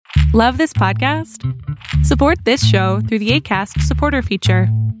Love this podcast? Support this show through the Acast supporter feature.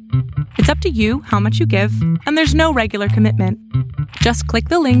 It's up to you how much you give, and there's no regular commitment. Just click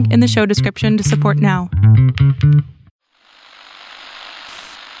the link in the show description to support now.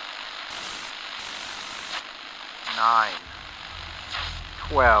 Nine,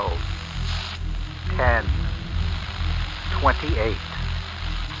 12, 10, 28,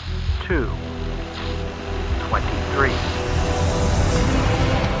 2, 23.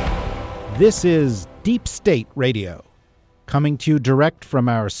 This is Deep State Radio, coming to you direct from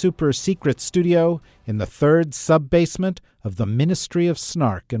our super secret studio in the third sub-basement of the Ministry of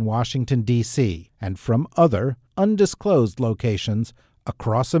Snark in Washington, D.C., and from other undisclosed locations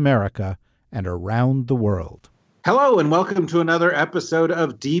across America and around the world. Hello, and welcome to another episode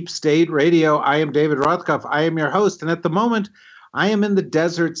of Deep State Radio. I am David Rothkopf. I am your host, and at the moment, I am in the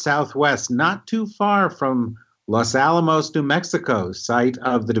desert Southwest, not too far from Los Alamos, New Mexico, site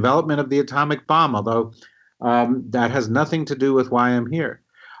of the development of the atomic bomb, although that has nothing to do with why I'm here.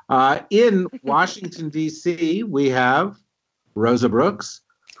 In Washington, D.C., we have Rosa Brooks,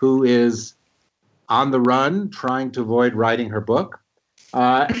 who is on the run trying to avoid writing her book.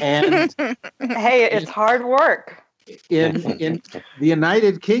 And hey, it's hard work. In the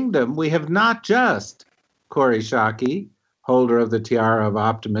United Kingdom, we have not just Kori Schake, holder of the Tiara of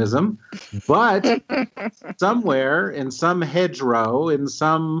Optimism, but somewhere in some hedgerow, in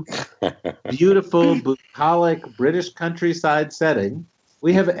some beautiful, bucolic British countryside setting,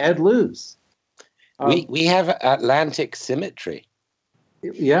 we have Ed Luce. We have Atlantic symmetry.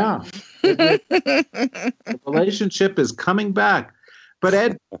 Yeah. The relationship is coming back. But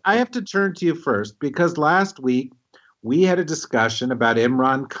Ed, I have to turn to you first, because last week we had a discussion about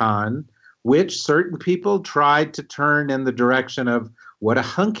Imran Khan, which certain people tried to turn in the direction of what a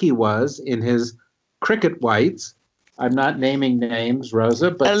hunk he was in his cricket whites. I'm not naming names, Rosa,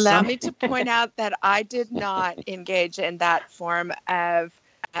 but allow me to point out that I did not engage in that form of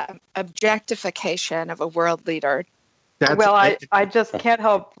objectification of a world leader. Well, I just can't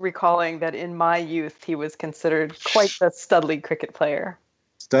help recalling that in my youth, he was considered quite the Studley cricket player.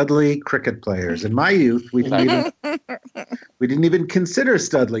 Studley cricket players. In my youth, we didn't even consider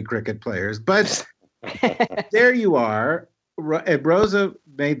Studley cricket players. But there you are. Rosa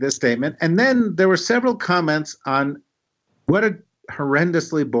made this statement. And then there were several comments on what a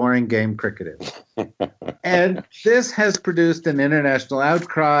horrendously boring game cricket is. And this has produced an international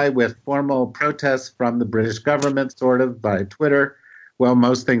outcry with formal protests from the British government, sort of, by Twitter. Well,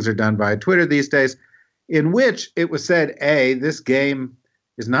 most things are done by Twitter these days, in which it was said, A, this game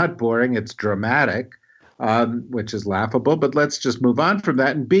is not boring, it's dramatic, which is laughable, but let's just move on from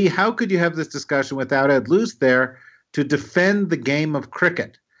that. And B, how could you have this discussion without Ed Luce there to defend the game of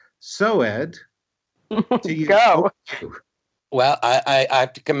cricket? So, Ed, to you. Go. Well, I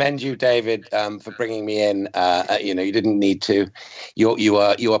have to commend you, David, for bringing me in. You didn't need to. You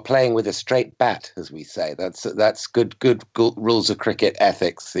are playing with a straight bat, as we say. That's good rules of cricket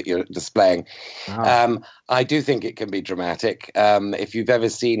ethics that you're displaying. Wow. I do think it can be dramatic. If you've ever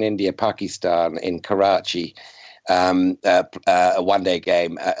seen India-Pakistan in Karachi, a one-day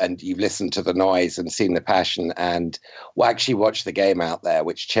game, and you've listened to the noise and seen the passion, and actually watch the game out there,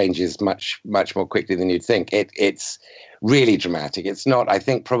 which changes much more quickly than you'd think. It's really dramatic. It's not, I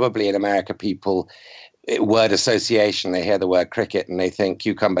think probably in America, people, word association, they hear the word cricket and they think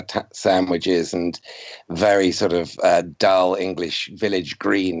cucumber sandwiches and very sort of dull English village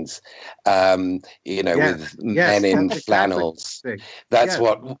greens, with men in flannels. That's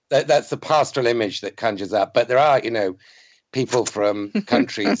that's the pastoral image that conjures up. But there are, people from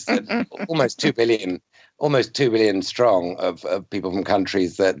countries that almost 2 billion strong of people from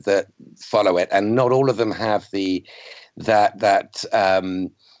countries that follow it, and not all of them have that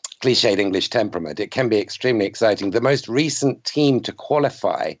cliched English temperament. It can be extremely exciting. The most recent team to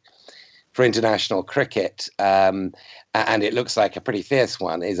qualify for international cricket, and it looks like a pretty fierce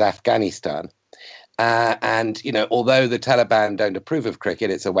one, is Afghanistan. And although the Taliban don't approve of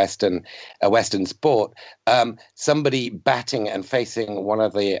cricket, it's a Western sport. Somebody batting and facing one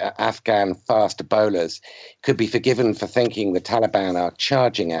of the Afghan fast bowlers could be forgiven for thinking the Taliban are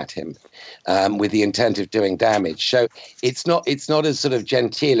charging at him with the intent of doing damage. So it's not as sort of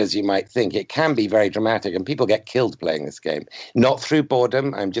genteel as you might think. It can be very dramatic, and people get killed playing this game. Not through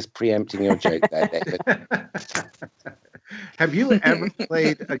boredom. I'm just preempting your joke there, David. Have you ever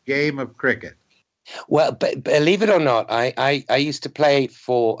played a game of cricket? Well, but believe it or not, I used to play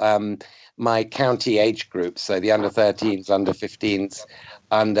for my county age group, so the under 13s, under 15s,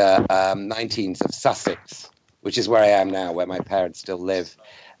 under 19s of Sussex, which is where I am now, where my parents still live.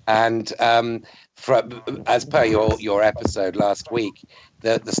 And as per your episode last week,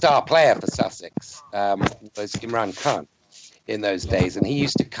 the star player for Sussex was Imran Khan in those days, and he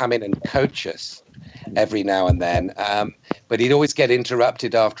used to come in and coach us every now and then, but he'd always get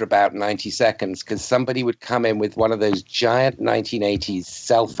interrupted after about 90 seconds because somebody would come in with one of those giant 1980s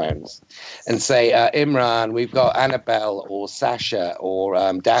cell phones and say, Imran, we've got Annabelle or Sasha or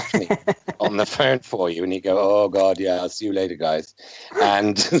Daphne on the phone for you. And he'd go, oh God, yeah, I'll see you later, guys.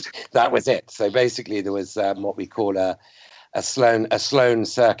 And that was it. So basically there was what we call a Sloan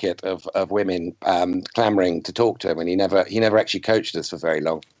circuit of women clamoring to talk to him, and he never actually coached us for very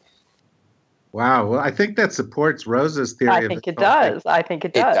long. Wow. Well, I think that supports Rosa's theory. I think it does.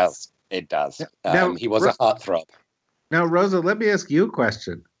 It does. Now, he was a heartthrob. Now, Rosa, let me ask you a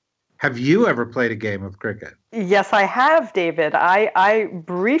question. Have you ever played a game of cricket? Yes, I have, David. I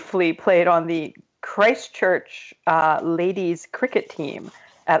briefly played on the Christchurch ladies cricket team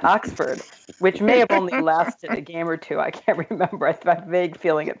at Oxford, which may have only lasted a game or two. I can't remember. I have a vague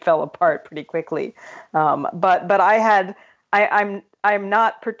feeling it fell apart pretty quickly. But I'm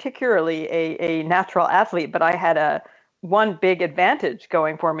not particularly a natural athlete, but I had one big advantage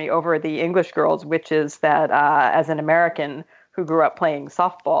going for me over the English girls, which is that as an American who grew up playing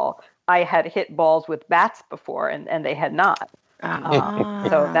softball, I had hit balls with bats before, and they had not.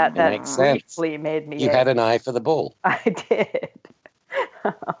 So that briefly made me. You had an eye for the ball. I did.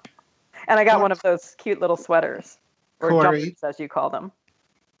 And I got one of those cute little sweaters, or Corey, jumpers, as you call them.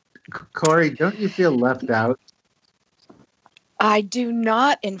 Corey, don't you feel left out? I do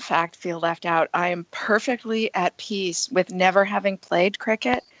not, in fact, feel left out. I am perfectly at peace with never having played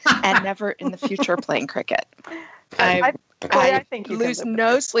cricket and never in the future playing cricket. I think you lose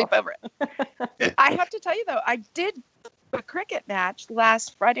no sleep over it. I have to tell you, though, I did a cricket match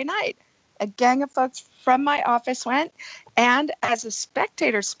last Friday night. A gang of folks from my office went, and as a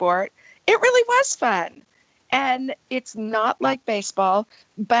spectator sport, it really was fun. And it's not like baseball,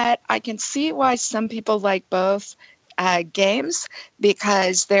 but I can see why some people like both games,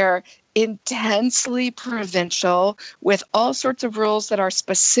 because they're intensely provincial with all sorts of rules that are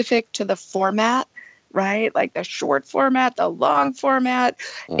specific to the format, right? Like the short format, the long format.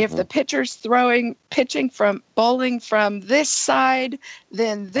 Mm-hmm. If the pitcher's bowling from this side,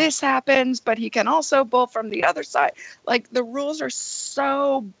 then this happens, but he can also bowl from the other side. Like the rules are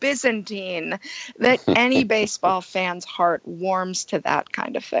so Byzantine that any baseball fan's heart warms to that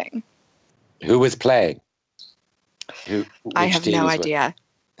kind of thing. Who was playing? I have no idea.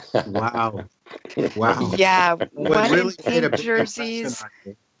 Wow. Yeah, one really in pink jerseys.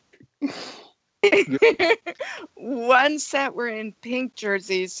 One set were in pink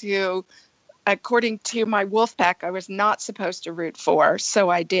jerseys who, according to my wolf pack, I was not supposed to root for, so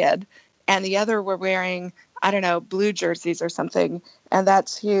I did. And the other were wearing, I don't know, blue jerseys or something. And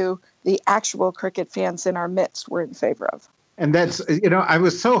that's who the actual cricket fans in our midst were in favor of. And that's, I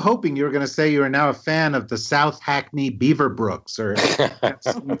was so hoping you were going to say you are now a fan of the South Hackney Beaverbrooks.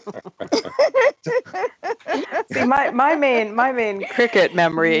 See, my main cricket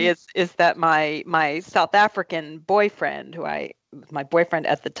memory is that my South African boyfriend, my boyfriend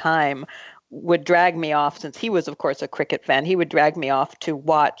at the time, would drag me off, since he was, of course, a cricket fan. He would drag me off to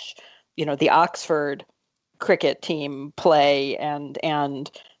watch, the Oxford cricket team play, and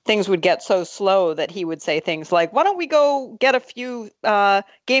things would get so slow that he would say things like, why don't we go get a few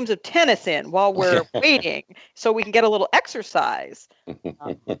games of tennis in while we're waiting so we can get a little exercise.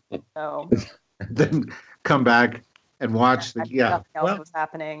 Then come back and watch nothing else was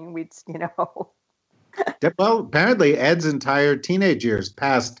happening. Well, apparently Ed's entire teenage years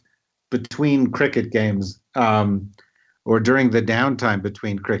passed between cricket games, or during the downtime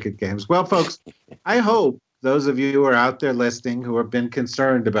between cricket games. Well, folks, I hope those of you who are out there listening who have been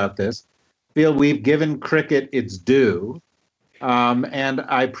concerned about this feel we've given cricket its due. And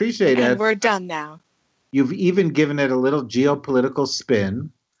I appreciate it. And we're done now. You've even given it a little geopolitical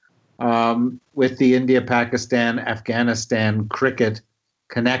spin with the India, Pakistan, Afghanistan cricket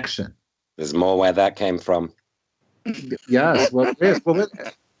connection. There's more where that came from. Yes, well, it is.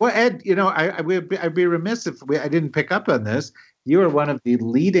 Well, Ed, I'd be remiss if I didn't pick up on this. You are one of the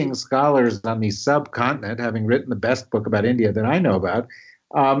leading scholars on the subcontinent, having written the best book about India that I know about.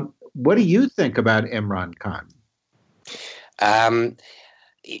 What do you think about Imran Khan?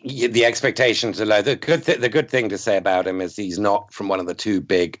 The expectations are low. The good thing to say about him is he's not from one of the two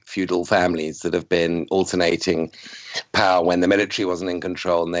big feudal families that have been alternating power when the military wasn't in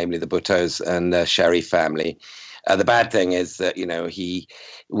control, namely the Bhuttos and the Sharif family. The bad thing is that, he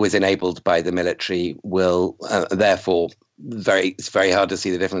was enabled by the military, therefore, it's very hard to see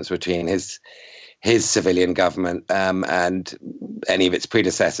the difference between his his civilian government and any of its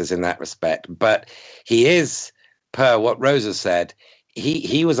predecessors in that respect. But he is, per what Rosa said,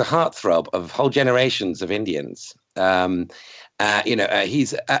 he was a heartthrob of whole generations of Indians.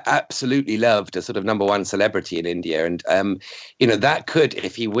 He's absolutely loved, a sort of number one celebrity in India. And, that could,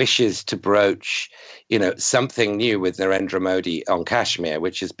 if he wishes to broach, something new with Narendra Modi on Kashmir,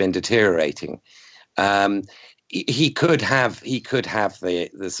 which has been deteriorating, he could have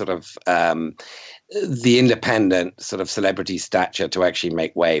the sort of the independent sort of celebrity stature to actually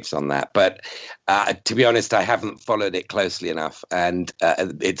make waves on that. But to be honest, I haven't followed it closely enough, and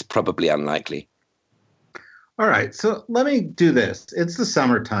it's probably unlikely. All right, so let me do this. It's the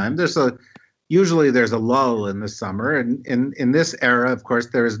summertime. Usually there's a lull in the summer, and in this era, of course,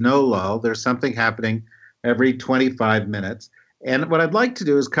 there is no lull. There's something happening every 25 minutes. And what I'd like to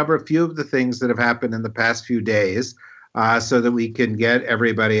do is cover a few of the things that have happened in the past few days, so that we can get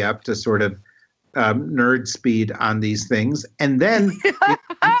everybody up to sort of nerd speed on these things, and then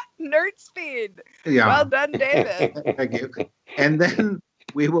nerd speed. Yeah, well done, David. Thank you. And then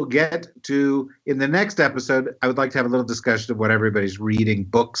we will get to, in the next episode, I would like to have a little discussion of what everybody's reading,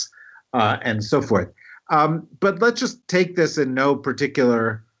 books, and so forth. But let's just take this in no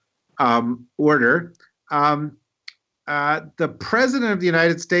particular order. The President of the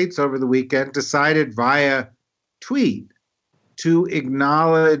United States over the weekend decided via tweet to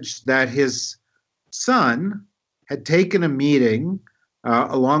acknowledge that his son had taken a meeting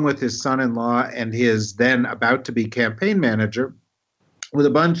along with his son-in-law and his then about-to-be campaign manager with a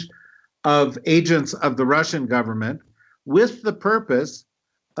bunch of agents of the Russian government with the purpose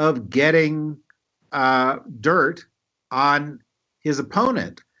of getting dirt on his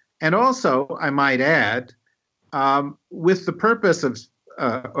opponent. And also, I might add, with the purpose of,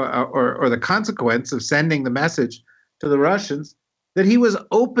 or the consequence of sending the message to the Russians that he was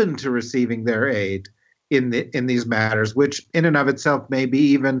open to receiving their aid in these matters, which in and of itself may be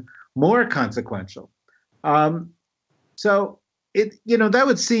even more consequential. So that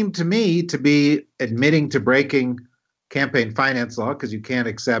would seem to me to be admitting to breaking campaign finance law, because you can't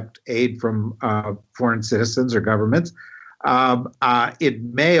accept aid from foreign citizens or governments. It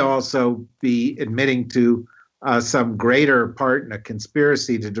may also be admitting to some greater part in a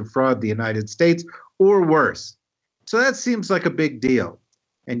conspiracy to defraud the United States, or worse. So that seems like a big deal.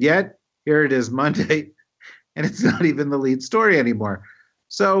 And yet, here it is Monday, and it's not even the lead story anymore.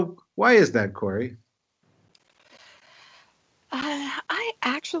 So why is that, Corey? I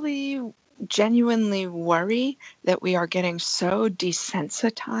actually genuinely worry that we are getting so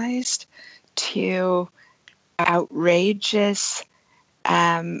desensitized to outrageous,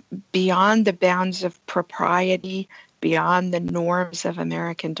 beyond the bounds of propriety, beyond the norms of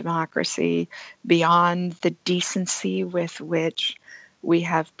American democracy, beyond the decency with which we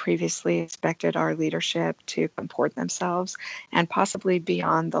have previously expected our leadership to comport themselves, and possibly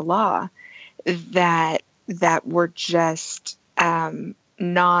beyond the law, that we're just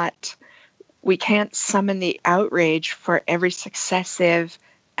we can't summon the outrage for every successive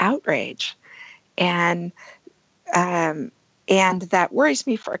outrage. And that worries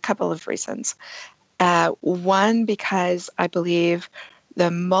me for a couple of reasons. One, because I believe the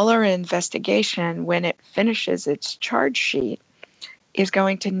Mueller investigation, when it finishes its charge sheet, is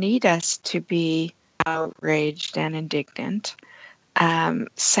going to need us to be outraged and indignant.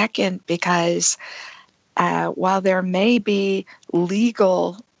 Second, because while there may be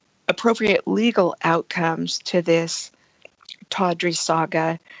appropriate legal outcomes to this tawdry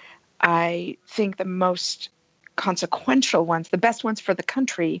saga, I think the most consequential ones, the best ones for the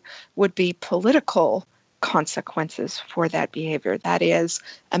country, would be political consequences for that behavior. That is,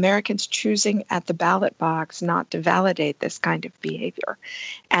 Americans choosing at the ballot box not to validate this kind of behavior.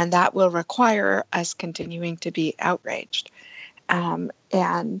 And that will require us continuing to be outraged. And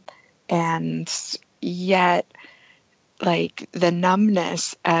yet, like, the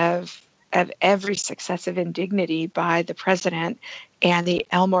numbness of every successive indignity by the president and the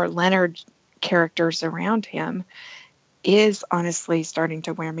Elmore Leonard characters around him is honestly starting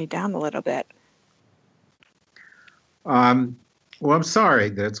to wear me down a little bit. Well, I'm sorry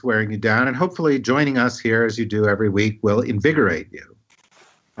that it's wearing you down, and hopefully joining us here, as you do every week, will invigorate you.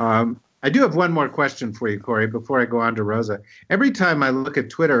 I do have one more question for you, Corey, before I go on to Rosa. Every time I look at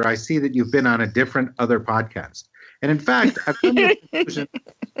Twitter, I see that you've been on a different other podcast. And in fact, I've come to the conclusion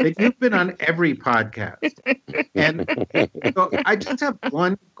that you've been on every podcast. And so I just have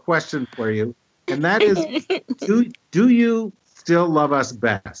one question for you, and that is, do you still love us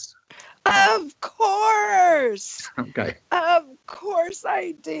best? Of course. Okay. Of course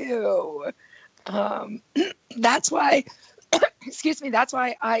I do. That's why excuse me, that's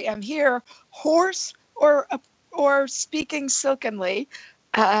why I am here, hoarse or speaking silkenly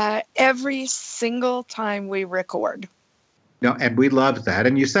every single time we record. No, and we love that.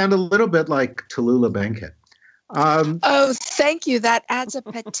 And you sound a little bit like Tallulah Bankhead. Oh, thank you. That adds a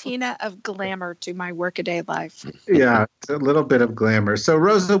patina of glamour to my workaday life. Yeah, it's a little bit of glamour. So,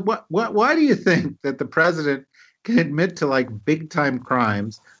 Rosa, why do you think that the president can admit to like big time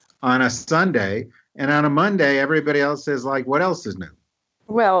crimes on a Sunday, and on a Monday everybody else is like, what else is new?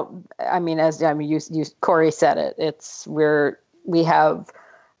 Well, you Corey said it. We have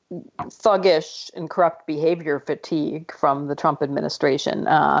thuggish and corrupt behavior fatigue from the Trump administration.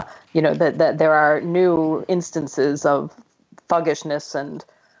 That there are new instances of thuggishness and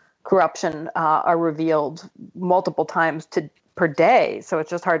corruption are revealed multiple times per day. So it's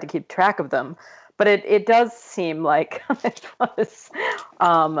just hard to keep track of them. But it does seem like it was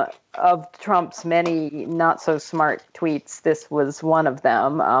of Trump's many not so smart tweets. This was one of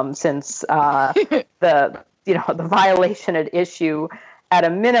them. Since the violation at issue, at a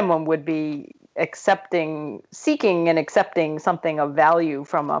minimum, would be seeking and accepting something of value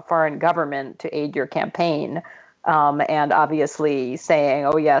from a foreign government to aid your campaign, and obviously saying,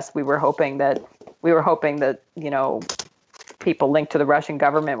 "Oh yes, we were hoping that people linked to the Russian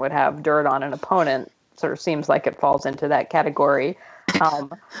government would have dirt on an opponent." Sort of seems like it falls into that category.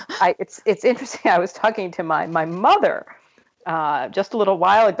 It's interesting. I was talking to my mother just a little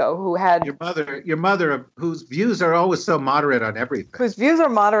while ago, who had your mother, whose views are always so moderate on everything. Whose views are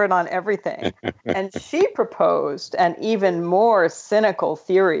moderate on everything, and she proposed an even more cynical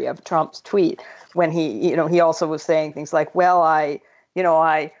theory of Trump's tweet when he also was saying things like, "Well, I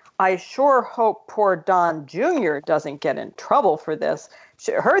sure hope poor Don Jr. doesn't get in trouble for this."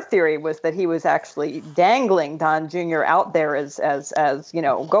 Her theory was that he was actually dangling Don Jr. out there as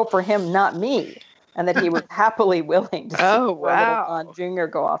go for him, not me, and that he was happily willing to see Don Jr.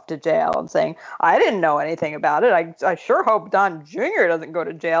 go off to jail, and saying, "I didn't know anything about it. I sure hope Don Jr. doesn't go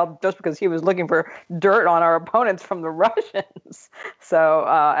to jail just because he was looking for dirt on our opponents from the Russians." So,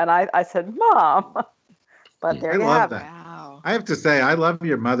 and I said, "Mom," but there you have it. Wow. I have to say, I love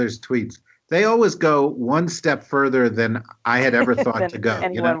your mother's tweets. They always go one step further than I had ever thought to go.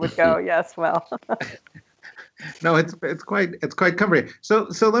 Anyone would go, yes. Well, no, it's quite comforting. So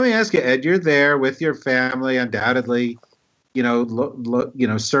let me ask you, Ed. You're there with your family, undoubtedly.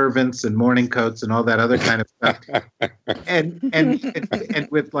 Servants and morning coats and all that other kind of stuff, and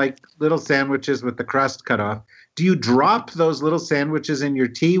with like little sandwiches with the crust cut off. Do you drop those little sandwiches in your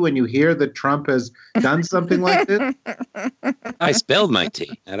tea when you hear that Trump has done something like this? I spilled my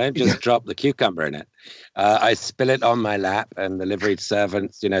tea. I don't just drop the cucumber in it. I spill it on my lap, and the liveried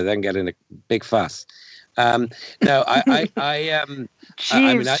servants, then get in a big fuss.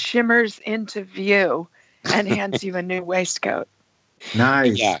 Jeeves shimmers into view and hands you a new waistcoat.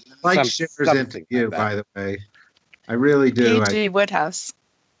 Nice. Yeah, I like shimmers into view, like by the way. I really do. P.G. Woodhouse.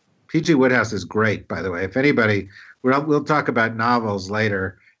 P.G. Woodhouse is great, by the way. If anybody, we'll talk about novels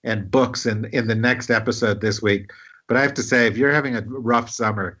later and books in the next episode this week. But I have to say, if you're having a rough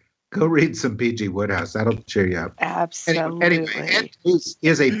summer, go read some P.G. Woodhouse. That'll cheer you up. Absolutely. Anyway, Ed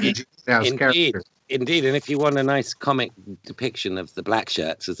is a P.G. Woodhouse character. Indeed, and if you want a nice comic depiction of the black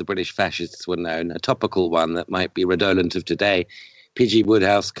shirts, as the British fascists were known, a topical one that might be redolent of today, P.G.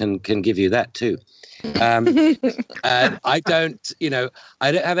 Woodhouse can give you that too. I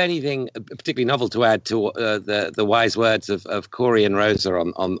don't have anything particularly novel to add to the wise words of Corey and Rosa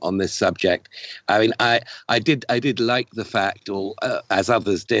on this subject. I mean, I did like the fact, or as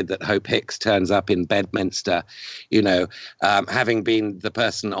others did, that Hope Hicks turns up in Bedminster, having been the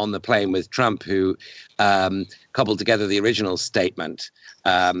person on the plane with Trump who cobbled together the original statement,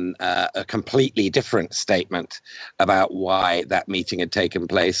 a completely different statement about why that meeting had taken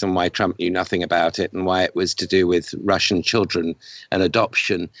place and why Trump knew nothing about it and why it was to do with Russian children and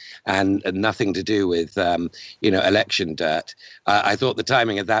adoption and nothing to do with, election dirt. I thought the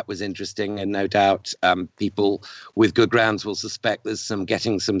timing of that was interesting, and no doubt people with good grounds will suspect there's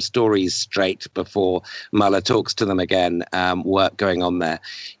getting some stories straight before Mueller talks to them again, work going on there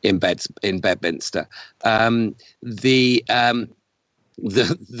in Bedminster.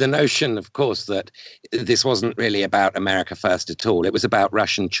 The notion, of course, that this wasn't really about America first at all. It was about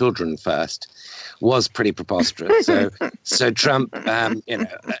Russian children first, was pretty preposterous. So Trump,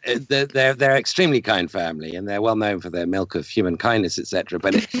 they're extremely kind family, and they're well known for their milk of human kindness, etc.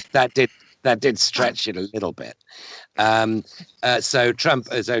 But that did stretch it a little bit. So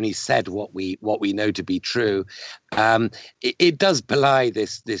Trump has only said what we know to be true. It does belie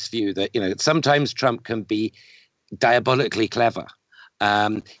this view that sometimes Trump can be diabolically clever.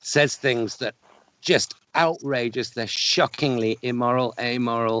 Says things that just outrageous. They're shockingly immoral,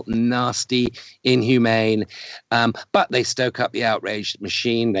 amoral, nasty, inhumane. But they stoke up the outraged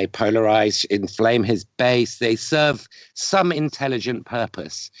machine. They polarize, inflame his base. They serve some intelligent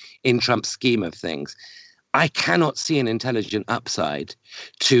purpose in Trump's scheme of things. I cannot see an intelligent upside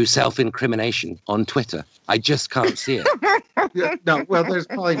to self-incrimination on Twitter. I just can't see it. No, well, there's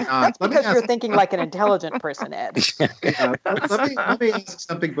probably not. That's because you're thinking like an intelligent person, Ed. Let me ask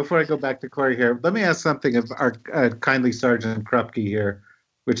something before I go back to Corey here. Let me ask something of our kindly Sergeant Krupke here,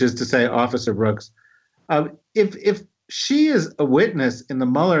 which is to say Officer Brooks. If she is a witness in the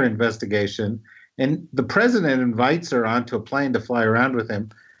Mueller investigation and the president invites her onto a plane to fly around with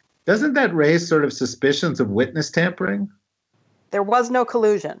him, doesn't that raise sort of suspicions of witness tampering? There was no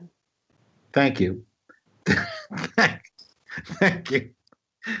collusion. Thank you. Thank you.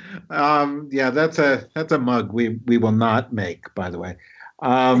 Yeah, that's a mug we will not make, by the way.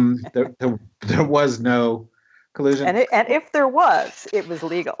 There was no collusion. And if there was, it was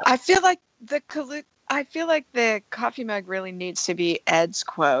legal. I feel like the coffee mug really needs to be Ed's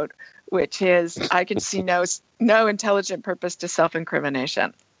quote, which is, "I can see no intelligent purpose to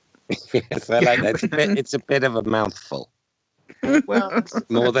self-incrimination." Yes, I like that. It's a bit of a mouthful. Well,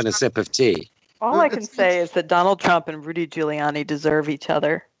 more than a sip of tea. All I can say is that Donald Trump and Rudy Giuliani deserve each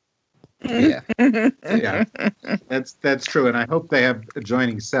other. Yeah, yeah, that's true, and I hope they have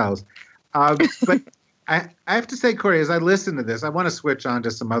adjoining cells. But I have to say, Corey, as I listen to this, I want to switch on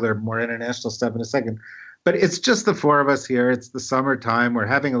to some other more international stuff in a second. But it's just the four of us here. It's the summertime. We're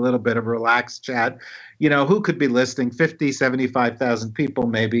having a little bit of a relaxed chat. You know, who could be listening? 50, 75,000 people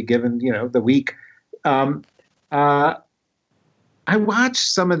maybe, given, the week. I watch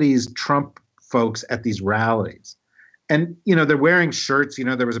some of these Trump folks at these rallies. And, they're wearing shirts.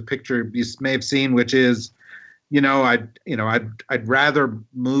 There was a picture you may have seen, which is, I'd rather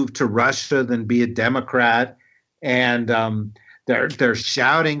move to Russia than be a Democrat. And they're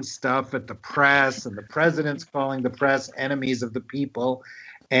shouting stuff at the press, and the president's calling the press enemies of the people,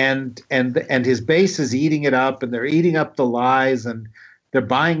 and his base is eating it up, and they're eating up the lies, and they're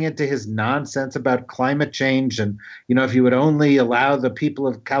buying into his nonsense about climate change. And if you would only allow the people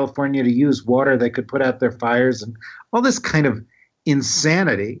of California to use water, they could put out their fires, and all this kind of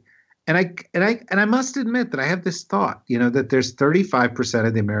insanity. And I must admit that I have this thought, that there's 35%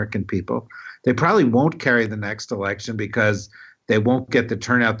 of the American people. They probably won't carry the next election because they won't get the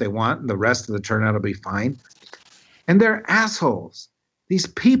turnout they want, and the rest of the turnout will be fine. And they're assholes. These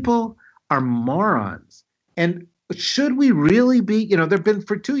people are morons. And should we really be, they've been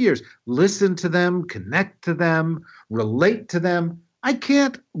for 2 years, listen to them, connect to them, relate to them? I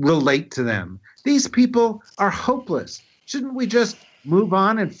can't relate to them. These people are hopeless. Shouldn't we just move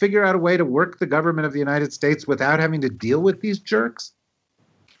on and figure out a way to work the government of the United States without having to deal with these jerks?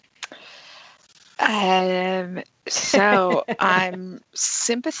 So I'm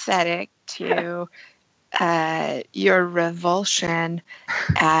sympathetic to your revulsion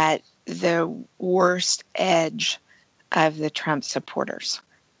at the worst edge of the Trump supporters,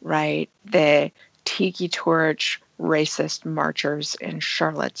 right? The tiki torch racist marchers in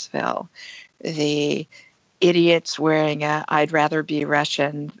Charlottesville, the idiots wearing a "I'd rather be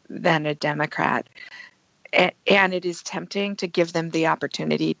Russian than a Democrat." And it is tempting to give them the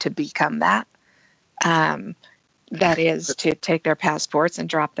opportunity to become that. That is to take their passports and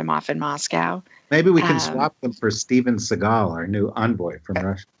drop them off in Moscow. Maybe we can swap them for Steven Seagal, our new envoy from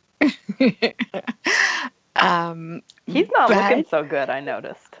Russia. He's not looking so good, I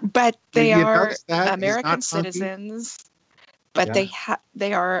noticed. But they are American citizens. But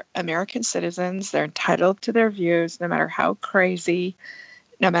they are American citizens. They're entitled to their views, no matter how crazy,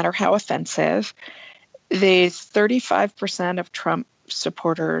 no matter how offensive. The 35% of Trump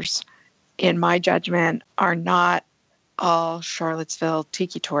supporters, in my judgment, are not all Charlottesville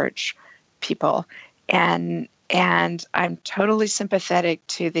tiki torch people. And I'm totally sympathetic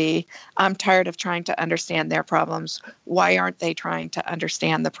to I'm tired of trying to understand their problems. Why aren't they trying to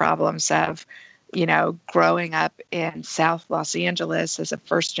understand the problems of, growing up in South Los Angeles as a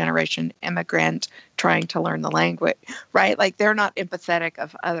first-generation immigrant trying to learn the language, right? Like, they're not empathetic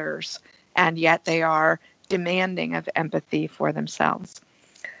of others, and yet they are demanding of empathy for themselves.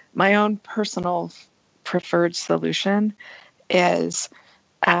 My own personal preferred solution is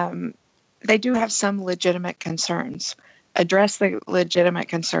they do have some legitimate concerns. Address the legitimate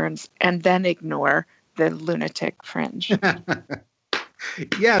concerns and then ignore the lunatic fringe.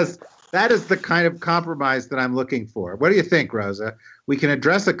 Yes, that is the kind of compromise that I'm looking for. What do you think, Rosa? We can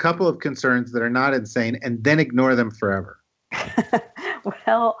address a couple of concerns that are not insane and then ignore them forever.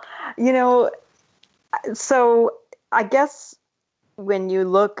 Well, so I guess when you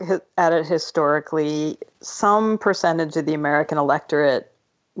look at it historically, some percentage of the American electorate,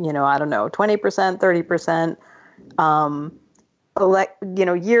 I don't know, 20%, 30%,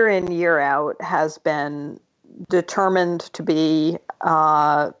 year in, year out has been determined to be,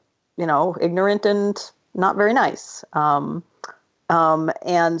 ignorant and not very nice. And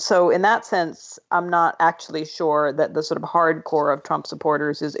so in that sense, I'm not actually sure that the sort of hardcore of Trump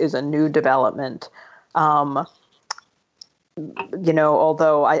supporters is a new development.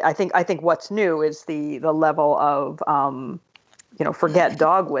 Although I think what's new is the level of, forget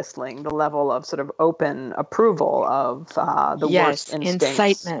dog whistling, the level of sort of open approval of the worst instincts.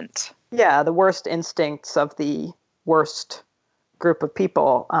 Incitement. Yeah, the worst instincts of the worst group of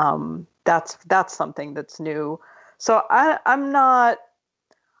people. That's something that's new. So I'm not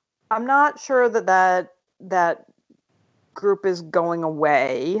sure that group is going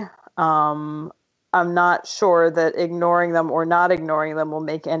away. I'm not sure that ignoring them or not ignoring them will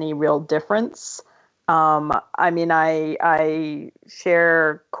make any real difference. I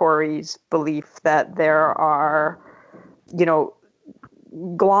share Corey's belief that there are,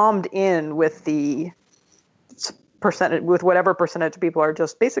 glommed in with the percentage, with whatever percentage of people are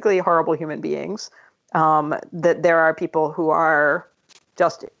just basically horrible human beings. That there are people who are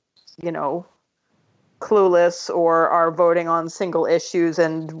just, clueless or are voting on single issues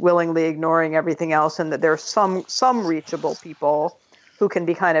and willingly ignoring everything else, and that there's some reachable people who can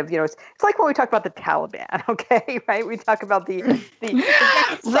be kind of, it's like when we talk about the Taliban, okay, right? We talk about the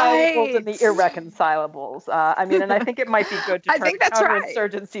irreconcilables and the irreconcilables. And I think it might be good to turn a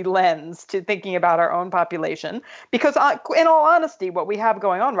counterinsurgency lens to thinking about our own population, because in all honesty, what we have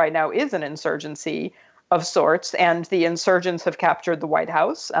going on right now is an insurgency of sorts, and the insurgents have captured the White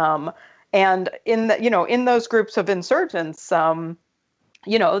House. And in those groups of insurgents, that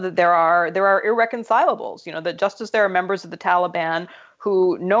there are irreconcilables. That just as there are members of the Taliban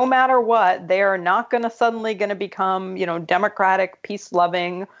who, no matter what, they are not suddenly going to become, democratic,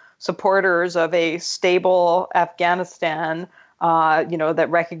 peace-loving supporters of a stable Afghanistan, that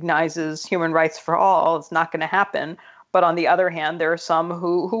recognizes human rights for all. It's not going to happen. But on the other hand, there are some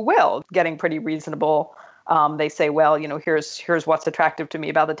who will, getting pretty reasonable. They say, well, here's what's attractive to me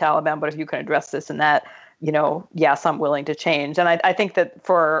about the Taliban, but if you can address this and that, yes, I'm willing to change. And I think that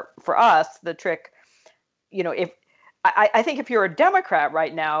for us, the trick, I think if you're a Democrat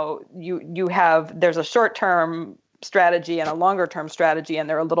right now, there's a short-term strategy and a longer-term strategy, and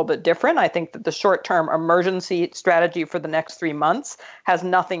they're a little bit different. I think that the short-term emergency strategy for the next 3 months has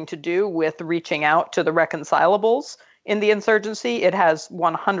nothing to do with reaching out to the reconcilables in the insurgency. It has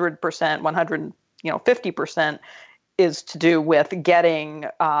 100%, 50% is to do with getting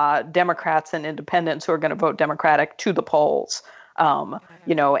Democrats and independents who are going to vote Democratic to the polls,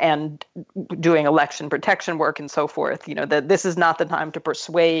 and doing election protection work and so forth. That this is not the time to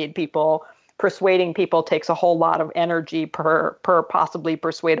persuade people. Persuading people takes a whole lot of energy per possibly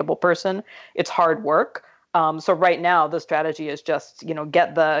persuadable person. It's hard work. So right now the strategy is just,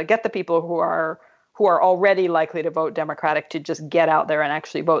 get the people who are already likely to vote Democratic to just get out there and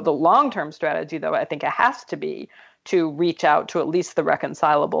actually vote. The long-term strategy, though, I think it has to be to reach out to at least the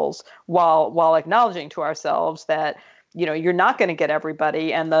reconcilables while acknowledging to ourselves that, you're not going to get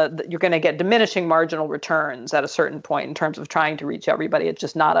everybody, and you're going to get diminishing marginal returns at a certain point in terms of trying to reach everybody. It's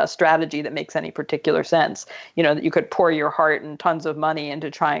just not a strategy that makes any particular sense. That you could pour your heart and tons of money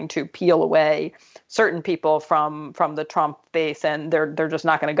into trying to peel away certain people from the Trump base, and they're just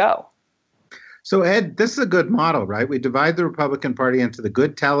not going to go. So, Ed, this is a good model, right? We divide the Republican Party into the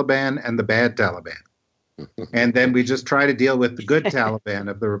good Taliban and the bad Taliban. And then we just try to deal with the good Taliban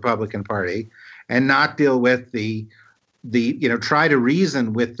of the Republican Party and not deal with the try to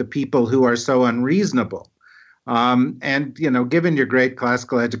reason with the people who are so unreasonable. And, given your great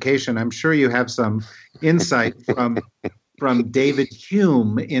classical education, I'm sure you have some insight from David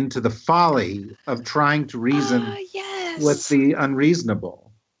Hume into the folly of trying to reason with the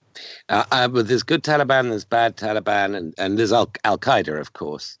unreasonable. But there's good Taliban, there's bad Taliban, and there's Al-Qaeda, of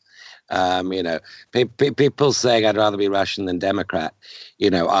course. People saying I'd rather be Russian than Democrat,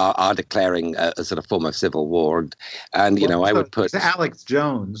 are declaring a sort of form of civil war. And I would put Alex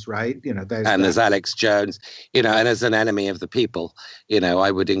Jones, right? There's Alex Jones, and as an enemy of the people,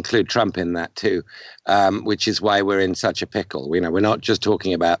 I would include Trump in that too, which is why we're in such a pickle. We're not just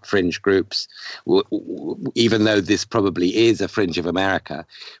talking about fringe groups, even though this probably is a fringe of America,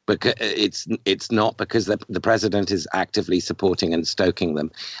 but it's not, because the president is actively supporting and stoking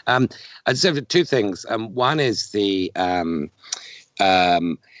them. And so two things. One is the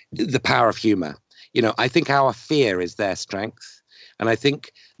power of humor. I think our fear is their strength, and I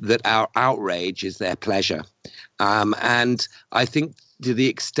think that our outrage is their pleasure. And I think to the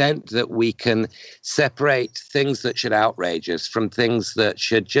extent that we can separate things that should outrage us from things that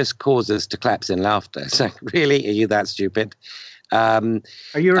should just cause us to collapse in laughter. It's like, really? Are you that stupid? Are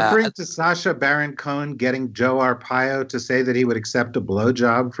you referring to Sacha Baron Cohen getting Joe Arpaio to say that he would accept a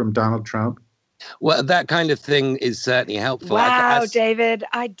blowjob from Donald Trump? Well, that kind of thing is certainly helpful. Wow, David,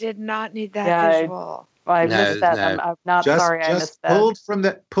 I did not need that visual. I missed that. No. I'm not sorry. I missed that.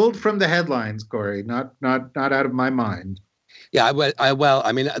 Pulled from the headlines, Corey. Not out of my mind. Yeah,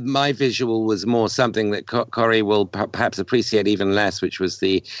 I mean, my visual was more something that Corey will perhaps appreciate even less, which was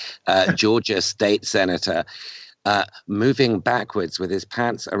the Georgia state senator moving backwards with his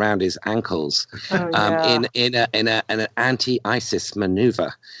pants around his ankles in an anti-ISIS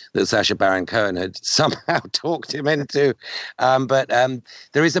maneuver that Sacha Baron Cohen had somehow talked him into. But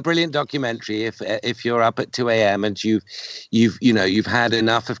there is a brilliant documentary if you're up at 2 a.m. and you've had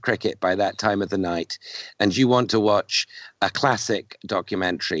enough of cricket by that time of the night and you want to watch a classic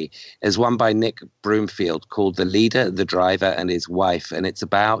documentary. Is one by Nick Broomfield called The Leader, the Driver and His Wife. And it's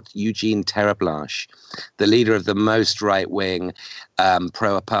about Eugene Terreblanche, the leader of the most right-wing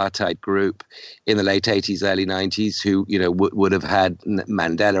pro-apartheid group in the late 80s, early 90s, who, would have had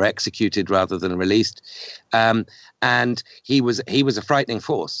Mandela executed rather than released. And he was a frightening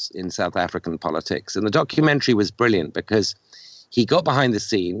force in South African politics. And the documentary was brilliant because he got behind the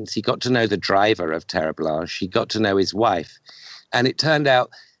scenes. He got to know the driver of Terreblanche. He got to know his wife. And it turned out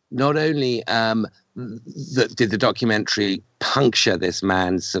not only that did the documentary puncture this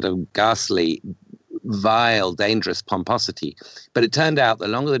man's sort of ghastly, vile, dangerous pomposity, but it turned out the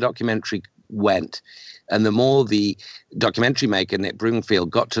longer the documentary went, and the more the documentary maker, Nick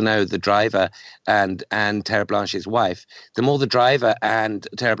Broomfield, got to know the driver and Terreblanche's wife, the more the driver and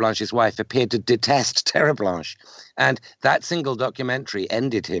Terreblanche's wife appeared to detest Terreblanche. And that single documentary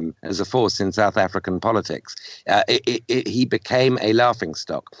ended him as a force in South African politics. He became a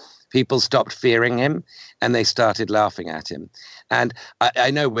laughingstock. People stopped fearing him and they started laughing at him. And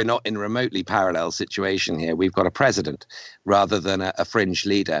I know we're not in a remotely parallel situation here. We've got a president rather than a fringe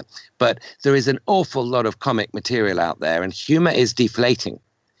leader. But there is an awful lot of comic material out there, and humor is deflating.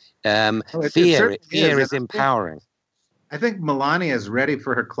 Fear is empowering. I think Melania is ready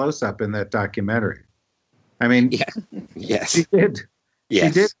for her close-up in that documentary. I mean, yes, she did.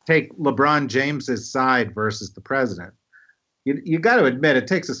 Yes. She did take LeBron James's side versus the president. You got to admit, it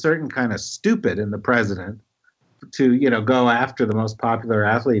takes a certain kind of stupid in the president to, go after the most popular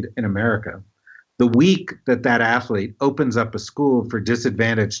athlete in America. The week that athlete opens up a school for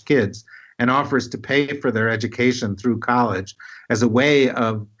disadvantaged kids and offers to pay for their education through college as a way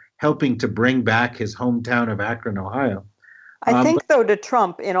of helping to bring back his hometown of Akron, Ohio. I think, though, to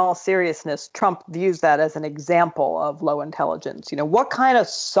Trump, in all seriousness, Trump views that as an example of low intelligence. What kind of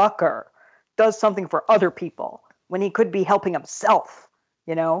sucker does something for other people when he could be helping himself?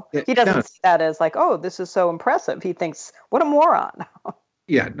 He doesn't see that as like, oh, this is so impressive. He thinks, what a moron.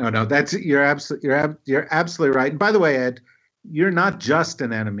 Yeah, no, you're absolutely right. And by the way, Ed, you're not just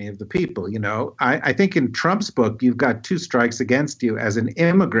an enemy of the people. I think in Trump's book, you've got two strikes against you as an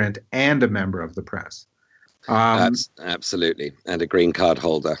immigrant and a member of the press. Absolutely. And a green card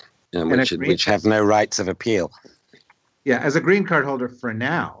holder, which have no rights of appeal. Yeah, as a green card holder for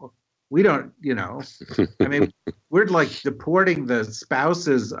now, we don't, I mean, we're like deporting the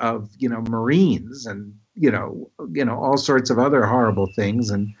spouses of, Marines and, all sorts of other horrible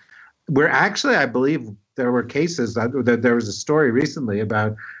things. And we're actually, I believe there were cases that there was a story recently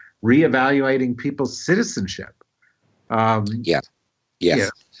about reevaluating people's citizenship. Yes.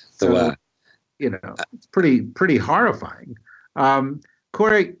 So, it's pretty horrifying.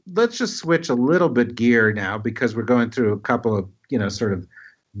 Corey, let's just switch a little bit gear now because we're going through a couple of, sort of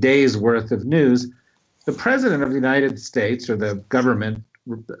days worth of news. The president of the United States, or the government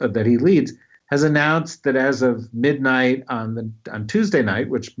that he leads, has announced that as of midnight on Tuesday night,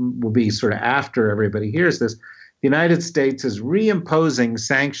 which will be sort of after everybody hears this, the United States is reimposing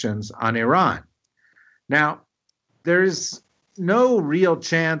sanctions on Iran. Now, there's no real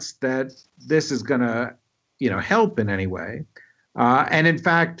chance that this is going to, help in any way. And in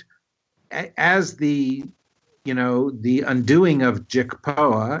fact, as the undoing of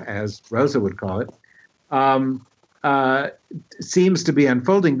JICPOA, as Rosa would call it, seems to be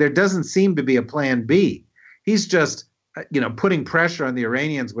unfolding, there doesn't seem to be a plan B. He's just, putting pressure on the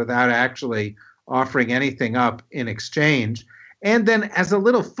Iranians without actually offering anything up in exchange. And then as a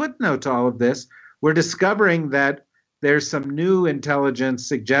little footnote to all of this, we're discovering that there's some new intelligence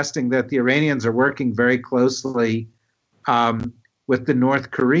suggesting that the Iranians are working very closely with the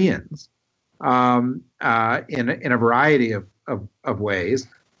North Koreans in a variety of ways.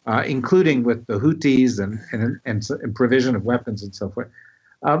 including with the Houthis and provision of weapons and so forth,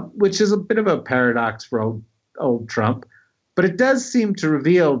 which is a bit of a paradox for old Trump. But it does seem to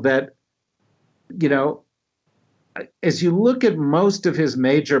reveal that, as you look at most of his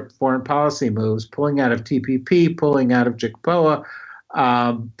major foreign policy moves, pulling out of TPP, pulling out of JCPOA,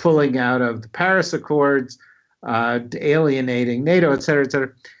 pulling out of the Paris Accords, alienating NATO, et cetera,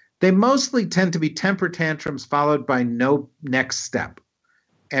 they mostly tend to be temper tantrums followed by no next step.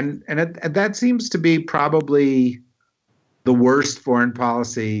 And that seems to be probably the worst foreign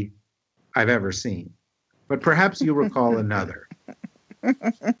policy I've ever seen. But perhaps you recall another.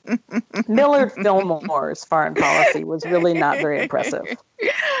 Millard Fillmore's foreign policy was really not very impressive.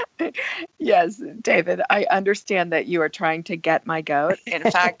 Yes, David, I understand that you are trying to get my goat. In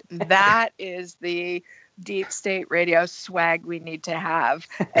fact, that is the deep state radio swag we need to have,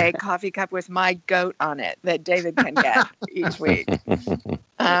 a coffee cup with my goat on it that David can get each week.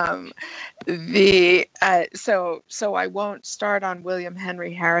 So I won't start on William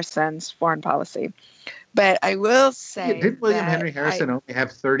Henry Harrison's foreign policy. But I will say, did William Henry Harrison only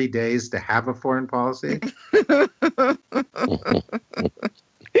have 30 days to have a foreign policy?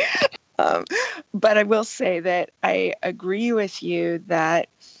 But I will say that I agree with you that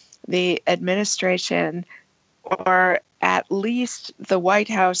the administration, or at least the White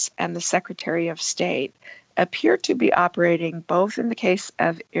House and the Secretary of State, appear to be operating, both in the case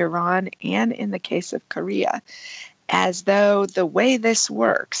of Iran and in the case of Korea, as though the way this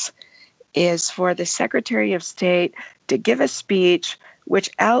works is for the Secretary of State to give a speech which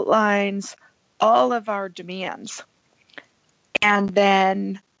outlines all of our demands, and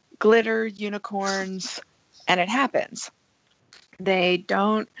then glitter, unicorns, and it happens. They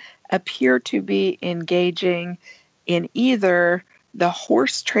don't appear to be engaging in either the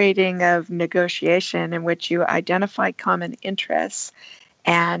horse trading of negotiation, in which you identify common interests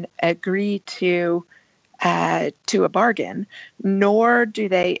and agree to a bargain, nor do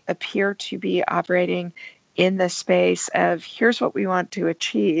they appear to be operating in the space of, here's what we want to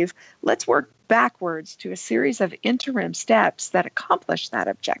achieve. Let's work backwards to a series of interim steps that accomplish that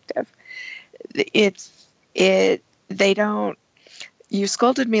objective. They don't. You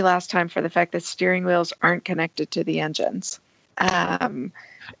scolded me last time for the fact that steering wheels aren't connected to the engines. Didn't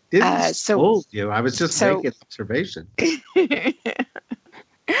scold you. I was just making an observation.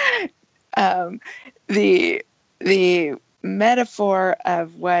 The metaphor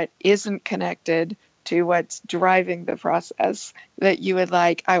of what isn't connected to what's driving the process that you would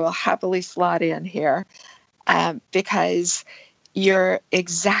like, I will happily slot in here, because you're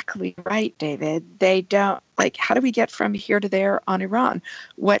exactly right, David. They don't, how do we get from here to there on Iran?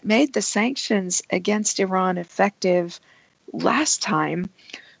 What made the sanctions against Iran effective last time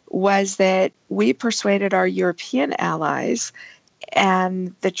was that we persuaded our European allies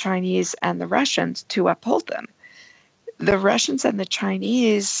and the Chinese and the Russians to uphold them. The Russians and the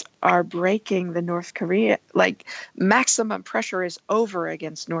Chinese are breaking the North Korea, maximum pressure is over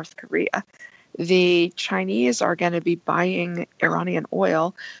against North Korea. The Chinese are going to be buying Iranian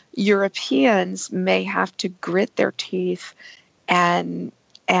oil. Europeans may have to grit their teeth and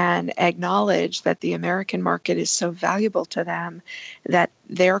acknowledge that the American market is so valuable to them that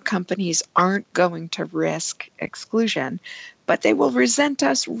their companies aren't going to risk exclusion, but they will resent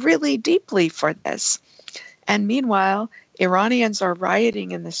us really deeply for this. And meanwhile, Iranians are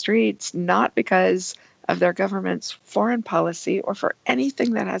rioting in the streets, not because of their government's foreign policy or for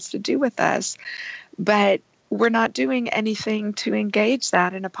anything that has to do with us, but we're not doing anything to engage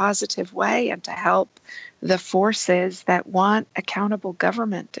that in a positive way and to help the forces that want accountable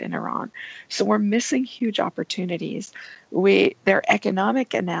government in Iran. So we're missing huge opportunities. Their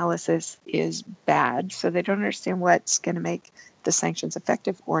economic analysis is bad, so they don't understand what's going to make the sanctions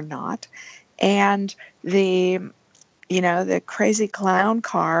effective or not. And the crazy clown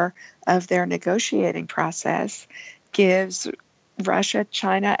car of their negotiating process gives Russia,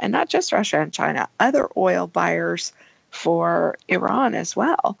 China, and not just Russia and China, other oil buyers for Iran as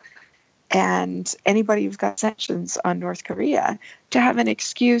well, and anybody who's got sanctions on North Korea, to have an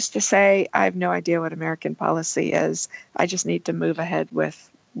excuse to say, I have no idea what American policy is. I just need to move ahead with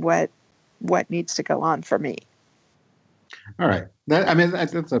what needs to go on for me. All right.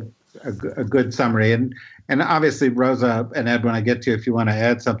 That's a good summary. And obviously, Rosa and Ed, when I get to you, if you want to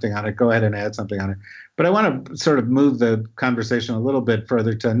add something on it, go ahead and add something on it. But I want to sort of move the conversation a little bit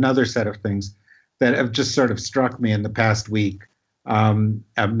further to another set of things that have just sort of struck me in the past week,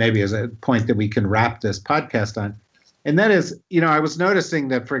 maybe as a point that we can wrap this podcast on. And that is, I was noticing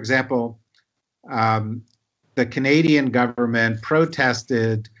that, for example, the Canadian government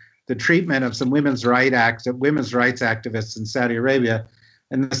protested the treatment of some women's rights activists in Saudi Arabia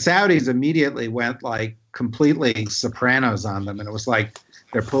And the Saudis immediately went like completely Sopranos on them. And it was like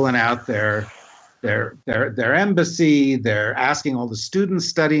they're pulling out their embassy. They're asking all the students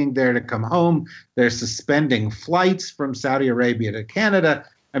studying there to come home. They're suspending flights from Saudi Arabia to Canada.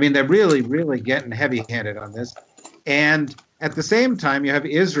 I mean, they're really, really getting heavy-handed on this. And at the same time, you have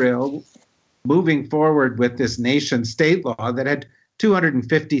Israel moving forward with this nation-state law that had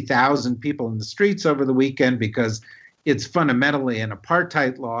 250,000 people in the streets over the weekend because it's fundamentally an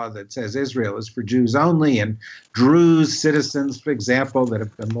apartheid law that says Israel is for Jews only, and Druze citizens, for example, that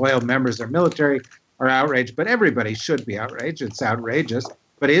have been loyal members of military are outraged. But everybody should be outraged. It's outrageous.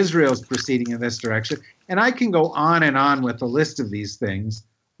 But Israel's proceeding in this direction. And I can go on and on with a list of these things,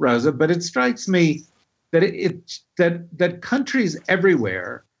 Rosa, but it strikes me that that countries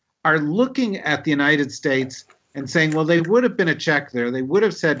everywhere are looking at the United States and saying, well, they would have been a check there. They would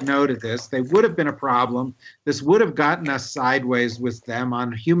have said no to this. They would have been a problem. This would have gotten us sideways with them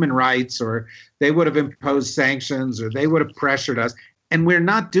on human rights, or they would have imposed sanctions, or they would have pressured us. And we're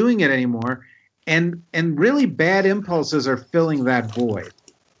not doing it anymore. And really bad impulses are filling that void.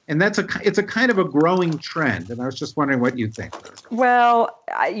 And it's a kind of a growing trend. And I was just wondering what you think. Well,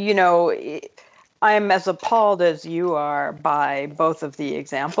 I'm as appalled as you are by both of the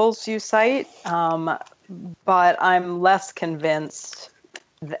examples you cite. But I'm less convinced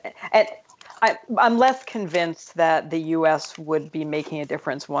I'm less convinced that the U.S. would be making a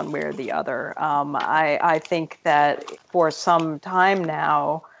difference one way or the other. I think that for some time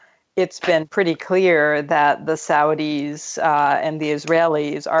now, it's been pretty clear that the Saudis and the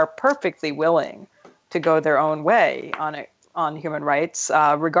Israelis are perfectly willing to go their own way on human rights,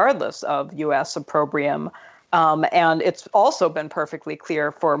 regardless of U.S. opprobrium. And it's also been perfectly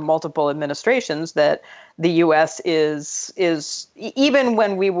clear for multiple administrations that the U.S. is even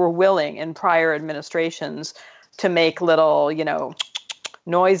when we were willing in prior administrations to make little,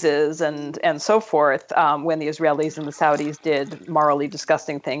 noises and so forth when the Israelis and the Saudis did morally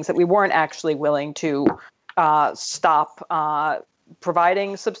disgusting things, that we weren't actually willing to stop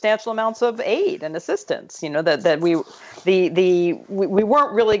providing substantial amounts of aid and assistance, that we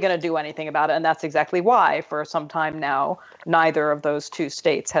weren't really going to do anything about it. And that's exactly why for some time now, neither of those two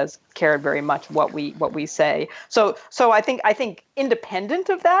states has cared very much what we say. So I think independent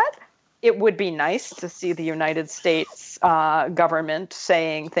of that, it would be nice to see the United States government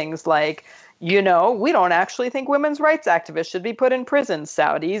saying things like, we don't actually think women's rights activists should be put in prison,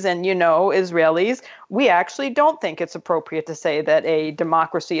 Saudis. And, Israelis, we actually don't think it's appropriate to say that a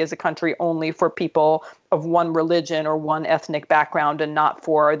democracy is a country only for people of one religion or one ethnic background and not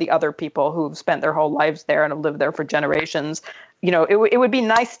for the other people who've spent their whole lives there and have lived there for generations. It would be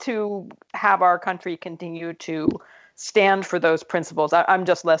nice to have our country continue to stand for those principles. I'm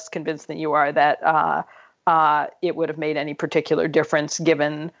just less convinced than you are that it would have made any particular difference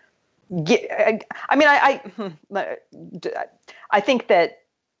given... I think that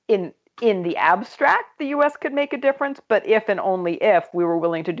in the abstract, the U.S. could make a difference, but if and only if we were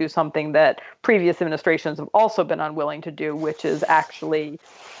willing to do something that previous administrations have also been unwilling to do, which is actually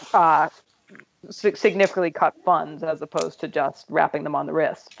significantly cut funds as opposed to just wrapping them on the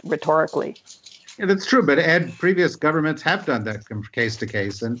wrist rhetorically. Yeah, that's true, but previous governments have done that from case to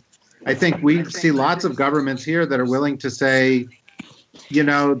case, and I think we see lots of governments here that are willing to say,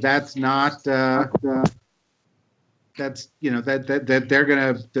 that's not, that they're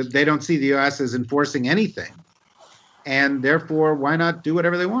going to, they don't see the U.S. as enforcing anything. And therefore, why not do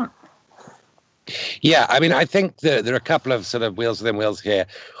whatever they want? Yeah, I think there are a couple of sort of wheels within wheels here.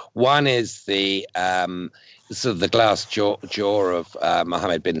 One is the sort of the glass jaw of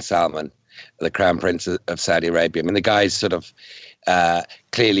Mohammed bin Salman, the Crown Prince of Saudi Arabia. The guy's sort of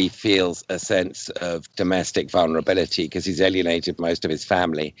clearly feels a sense of domestic vulnerability because he's alienated most of his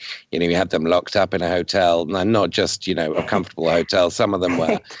family. He had them locked up in a hotel, and not just, a comfortable hotel. Some of them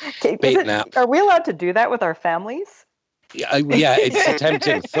were beaten up. Are we allowed to do that with our families? Yeah, it's a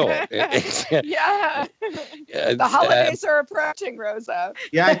tempting thought. Yeah. The holidays are approaching, Rosa.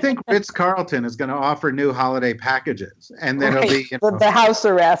 Yeah, I think Ritz-Carlton is going to offer new holiday packages. And then it'll be... the house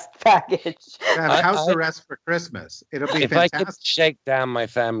arrest package. House arrest for Christmas. It'll be if fantastic. I could shake down my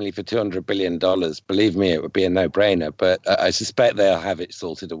family for $200 billion, believe me, it would be a no-brainer. But I suspect they'll have it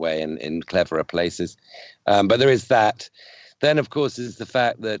sorted away in cleverer places. But there is that. Then, of course, is the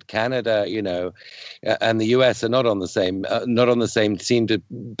fact that Canada, and the US are not on the same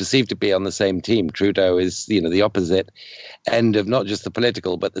perceived to be on the same team. Trudeau is, the opposite end of not just the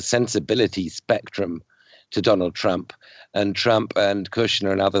political, but the sensibility spectrum to Donald Trump. And Trump and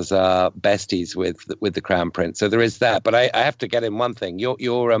Kushner and others are besties with the Crown Prince. So there is that. But I have to get in one thing.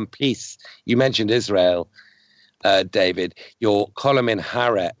 Your piece, you mentioned Israel. David, your column in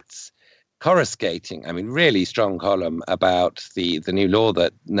Haaretz, coruscating, I mean, really strong column about the new law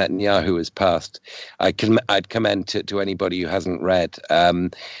that Netanyahu has passed. I'd commend to anybody who hasn't read.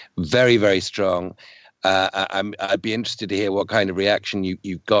 Very, very strong. I'd be interested to hear what kind of reaction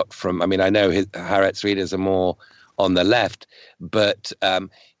you've got from. I mean, I know Haaretz readers are more on the left, but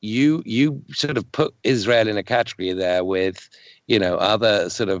you sort of put Israel in a category there with, other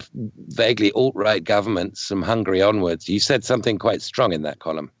sort of vaguely alt-right governments from Hungary onwards. You said something quite strong in that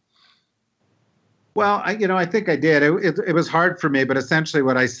column. Well, I think I did. It was hard for me, but essentially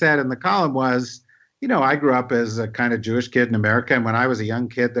what I said in the column was, I grew up as a kind of Jewish kid in America, and when I was a young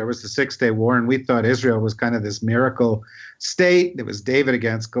kid, there was the Six-Day War, and we thought Israel was kind of this miracle state. It was David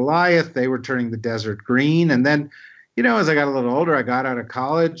against Goliath. They were turning the desert green. And then, as I got a little older, I got out of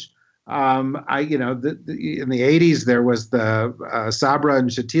college. In the 80s, there was the Sabra and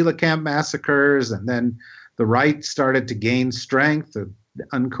Shatila camp massacres, and then the right started to gain strength,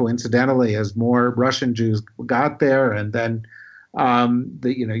 uncoincidentally, as more Russian Jews got there, and then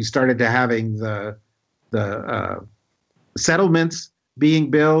you started to having the settlements being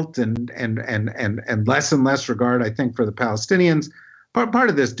built, and less and less regard, I think, for the Palestinians. Part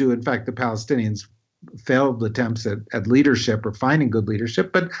of this due, in fact, the Palestinians failed attempts at leadership or finding good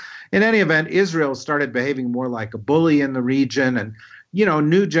leadership. But in any event, Israel started behaving more like a bully in the region, and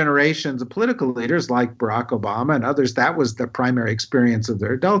new generations of political leaders like Barack Obama and others, that was the primary experience of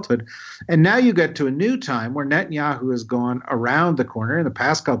their adulthood. And now you get to a new time where Netanyahu has gone around the corner in the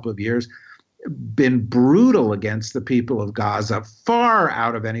past couple of years, been brutal against the people of Gaza, far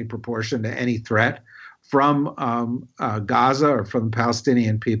out of any proportion to any threat from Gaza or from the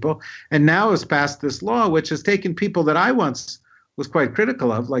Palestinian people. And now has passed this law, which has taken people that I once was quite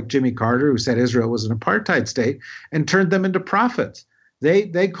critical of, like Jimmy Carter, who said Israel was an apartheid state, and turned them into prophets.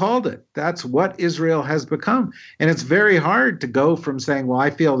 They called it. That's what Israel has become. And it's very hard to go from saying, well, I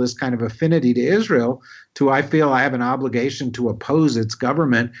feel this kind of affinity to Israel to I feel I have an obligation to oppose its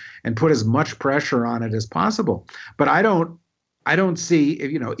government and put as much pressure on it as possible. But I don't see,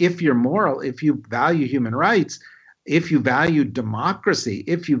 if you're moral, if you value human rights, if you value democracy,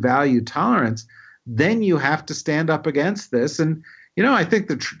 if you value tolerance, then you have to stand up against this. And I think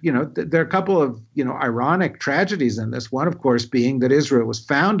that, there are a couple of, ironic tragedies in this. One, of course, being that Israel was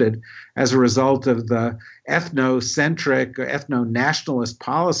founded as a result of the ethnocentric, ethno-nationalist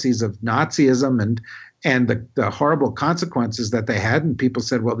policies of Nazism and the horrible consequences that they had. And people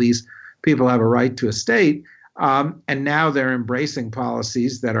said, well, these people have a right to a state. And now they're embracing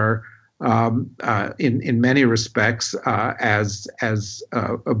policies that are, in many respects, as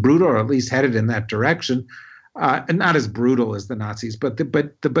brutal, or at least headed in that direction. And not as brutal as the Nazis, but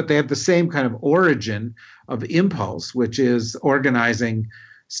they have the same kind of origin of impulse, which is organizing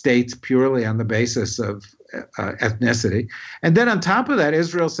states purely on the basis of ethnicity. And then on top of that,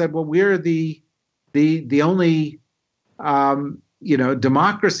 Israel said, "Well, we're the only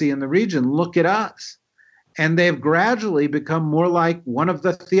democracy in the region. Look at us." And they've gradually become more like one of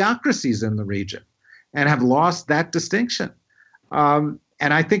the theocracies in the region, and have lost that distinction.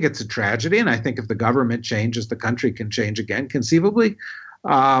 And I think it's a tragedy. And I think if the government changes, the country can change again, conceivably.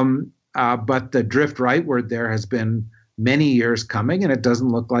 But the drift rightward there has been many years coming, and it doesn't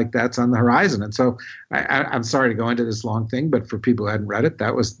look like that's on the horizon. And so I'm sorry to go into this long thing, but for people who hadn't read it,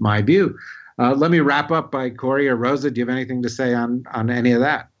 that was my view. Let me wrap up by Corey or Rosa. Do you have anything to say on any of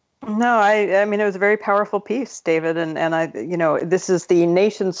that? No, I mean, it was a very powerful piece, David. And this is the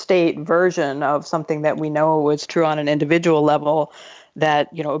nation state version of something that we know was true on an individual level, that,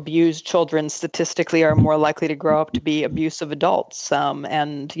 abused children statistically are more likely to grow up to be abusive adults.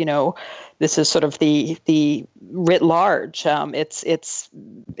 And, this is sort of the writ large. It's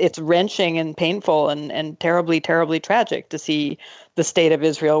wrenching and painful and terribly, terribly tragic to see the state of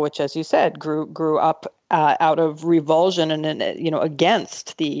Israel, which, as you said, grew up out of revulsion and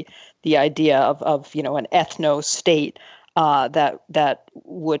against the idea of an ethno state that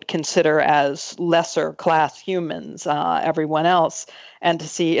would consider as lesser class humans everyone else, and to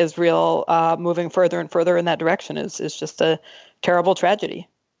see Israel moving further and further in that direction is just a terrible tragedy.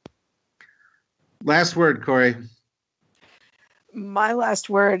 Last word, Corey. My last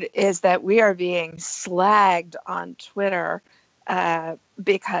word is that we are being slagged on Twitter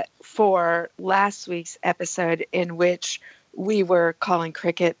because for last week's episode, in which we were calling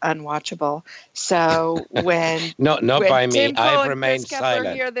cricket unwatchable. So when not by me, Tim I've Poe remained and Chris Kepler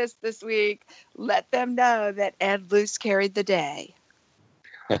silent. Hear this week, let them know that Ed Luce carried the day.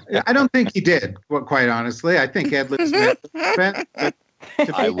 I don't think he did. Well, quite honestly, I think Ed Luce made the best.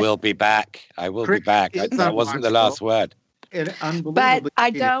 I will be back. That wasn't the last word. But I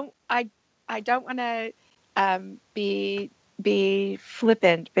don't want to be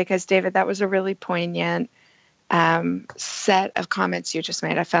flippant, because David, that was a really poignant set of comments you just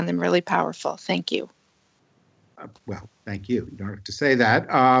made. I found them really powerful. Thank you. Well, thank you. You don't have to say that.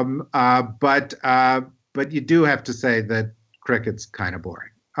 But you do have to say that cricket's kind of boring.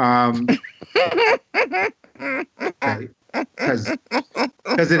 Because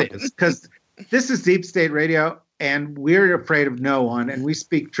it is. Because this is Deep State Radio, and we're afraid of no one, and we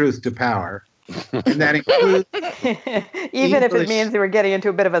speak truth to power. And that includes even if it means that we're getting into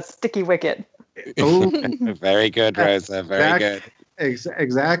a bit of a sticky wicket. Oh, very good, Rosa. Very good.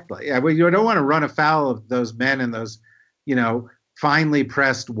 Exactly. You don't want to run afoul of those men in those, finely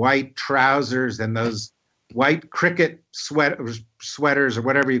pressed white trousers and those white cricket sweaters or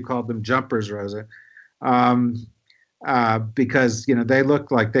whatever you called them, jumpers, Rosa, because they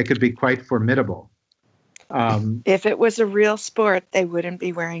look like they could be quite formidable. If it was a real sport, they wouldn't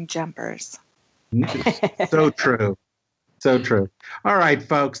be wearing jumpers. So true. So true. All right,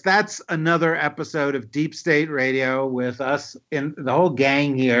 folks, that's another episode of Deep State Radio with us in the whole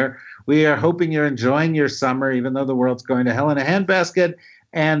gang here. We are hoping you're enjoying your summer, even though the world's going to hell in a handbasket,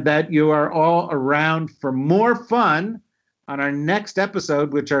 and that you are all around for more fun on our next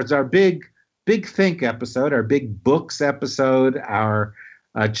episode, which is our big think episode, our big books episode, our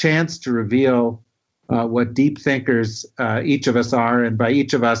chance to reveal what deep thinkers each of us are. And by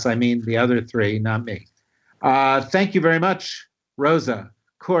each of us, I mean the other three, not me. Thank you very much, Rosa,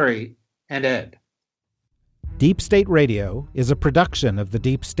 Corey, and Ed. Deep State Radio is a production of the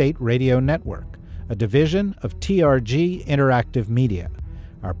Deep State Radio Network, a division of TRG Interactive Media.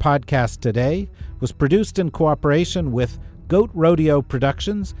 Our podcast today was produced in cooperation with Goat Rodeo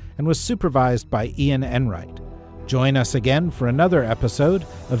Productions and was supervised by Ian Enright. Join us again for another episode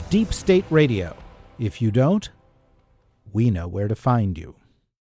of Deep State Radio. If you don't, we know where to find you.